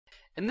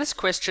In this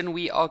question,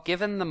 we are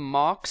given the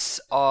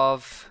marks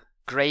of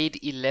grade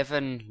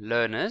 11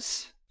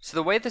 learners. So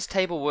the way this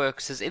table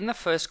works is in the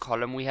first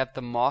column we have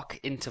the mark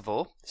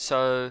interval.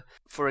 So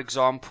for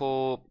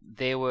example,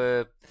 there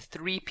were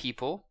 3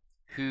 people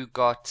who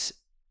got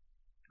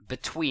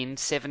between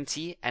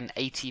 70 and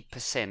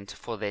 80%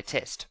 for their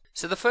test.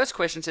 So the first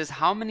question says,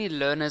 how many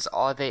learners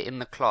are there in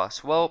the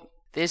class? Well,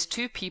 there's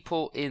 2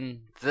 people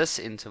in this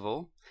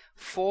interval,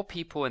 4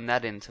 people in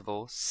that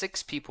interval,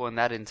 6 people in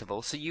that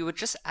interval. So you would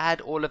just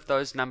add all of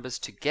those numbers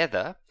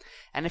together,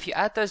 and if you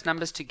add those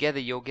numbers together,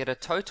 you'll get a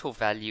total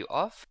value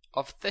of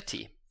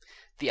 30.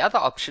 The other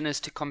option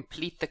is to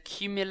complete the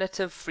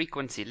cumulative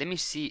frequency. Let me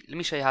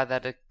show you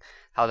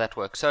how that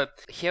works. So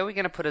here we're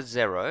going to put a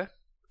 0.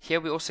 Here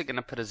we're also going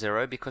to put a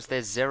 0 because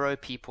there's 0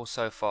 people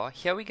so far.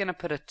 Here we're going to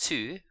put a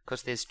 2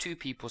 because there's 2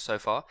 people so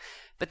far.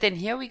 But then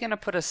here we're going to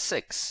put a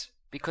 6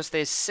 because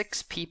there's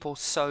 6 people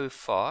so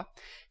far.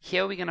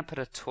 Here we're going to put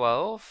a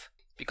 12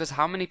 because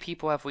how many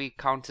people have we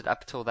counted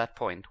up till that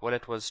point? Well,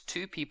 it was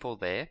 2 people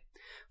there,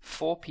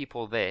 4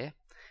 people there,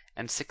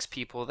 and 6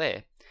 people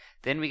there.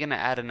 Then we're going to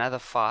add another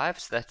 5,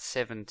 so that's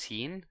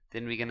 17.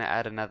 Then we're going to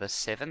add another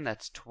 7,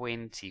 that's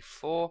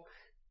 24.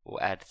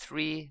 We'll add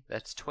 3,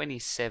 that's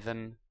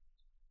 27.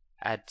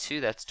 Add 2,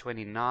 that's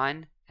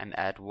 29, and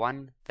add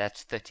 1,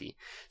 that's 30.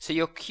 So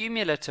your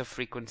cumulative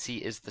frequency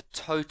is the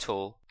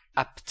total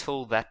up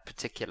till that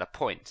particular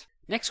point.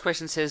 Next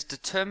question says,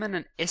 determine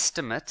an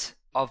estimate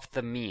of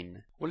the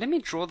mean. Well, let me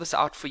draw this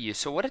out for you.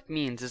 So what it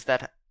means is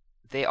that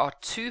there are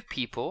 2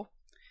 people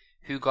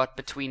who got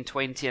between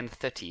 20 and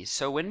 30.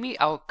 So when we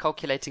are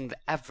calculating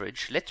the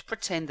average, let's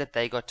pretend that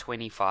they got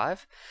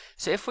 25.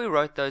 So if we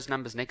wrote those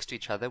numbers next to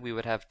each other, we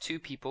would have 2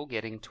 people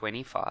getting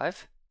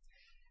 25.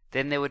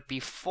 Then there would be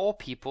 4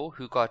 people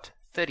who got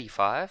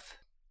 35,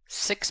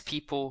 6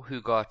 people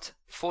who got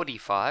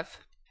 45,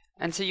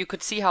 and so you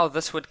could see how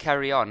this would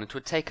carry on. It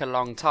would take a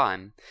long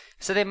time.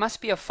 So there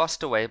must be a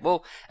faster way.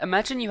 Well,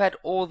 imagine you had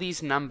all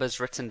these numbers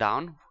written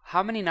down.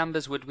 How many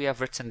numbers would we have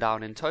written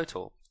down in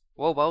total?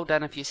 Well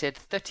done if you said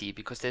 30,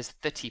 because there's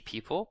 30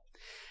 people.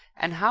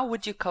 And how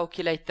would you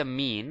calculate the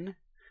mean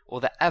or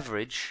the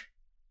average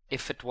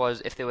if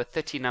there were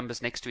 30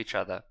 numbers next to each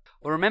other?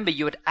 Well, remember,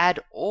 you would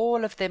add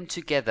all of them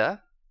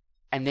together,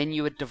 and then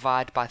you would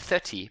divide by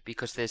 30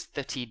 because there's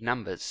 30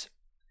 numbers.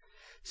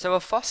 So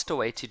a faster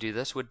way to do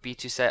this would be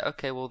to say,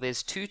 okay, well,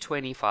 there's 2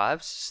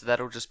 25s, so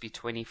that'll just be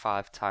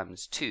 25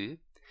 times 2.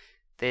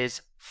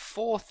 There's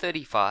 4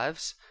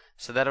 35s,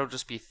 so that'll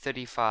just be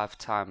 35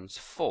 times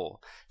 4.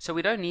 So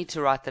we don't need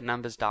to write the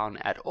numbers down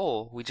at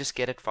all, we just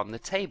get it from the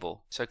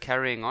table. So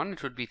carrying on,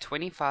 it would be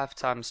 25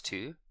 times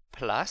 2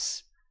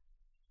 plus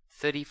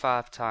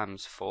 35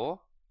 times 4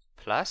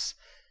 plus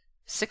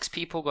 6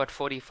 people got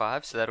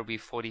 45, so that'll be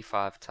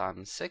 45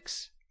 times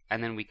 6.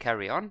 And then we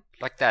carry on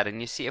like that.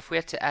 And you see, if we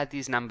had to add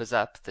these numbers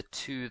up, the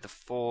 2, the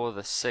 4,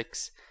 the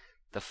 6,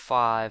 the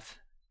 5,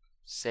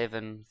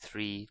 7,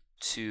 3,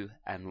 2,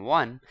 and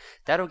 1,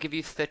 that'll give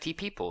you 30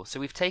 people. So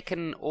we've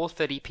taken all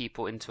 30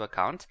 people into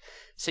account.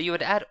 So you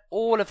would add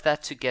all of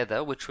that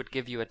together, which would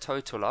give you a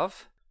total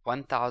of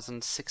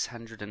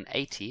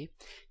 1,680.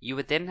 You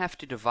would then have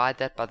to divide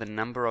that by the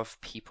number of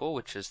people,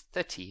 which is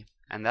 30,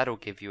 and that'll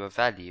give you a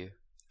value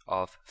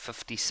of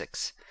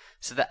 56.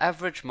 So the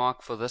average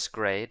mark for this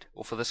grade,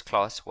 or for this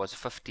class, was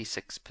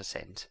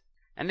 56%.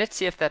 And let's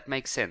see if that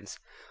makes sense.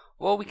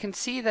 Well, we can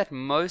see that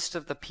most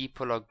of the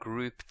people are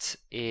grouped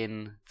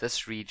in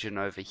this region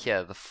over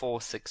here, the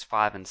 4, 6,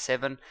 5, and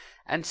 7.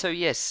 And so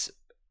yes,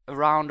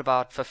 around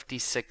about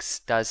 56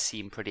 does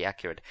seem pretty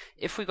accurate.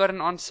 If we got an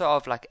answer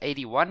of like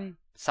 81,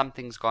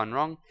 something's gone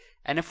wrong.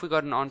 And if we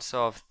got an answer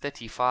of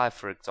 35,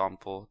 for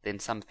example, then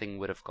something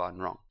would have gone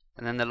wrong.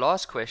 And then the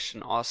last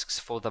question asks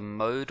for the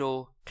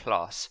modal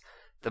class.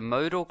 The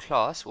modal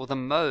class, or the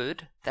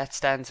mode, that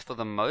stands for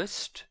the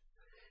most.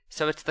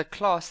 So it's the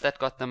class that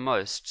got the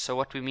most. So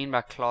what we mean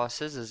by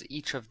classes is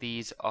each of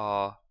these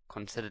are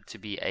considered to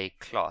be a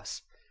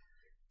class.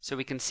 So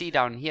we can see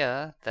down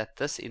here that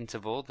this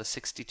interval, the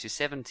 60 to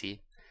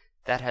 70,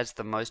 that has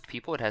the most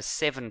people. It has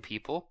 7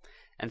 people.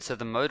 And so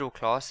the modal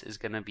class is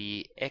going to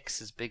be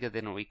x is bigger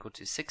than or equal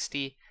to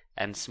 60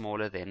 and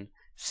smaller than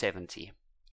 70.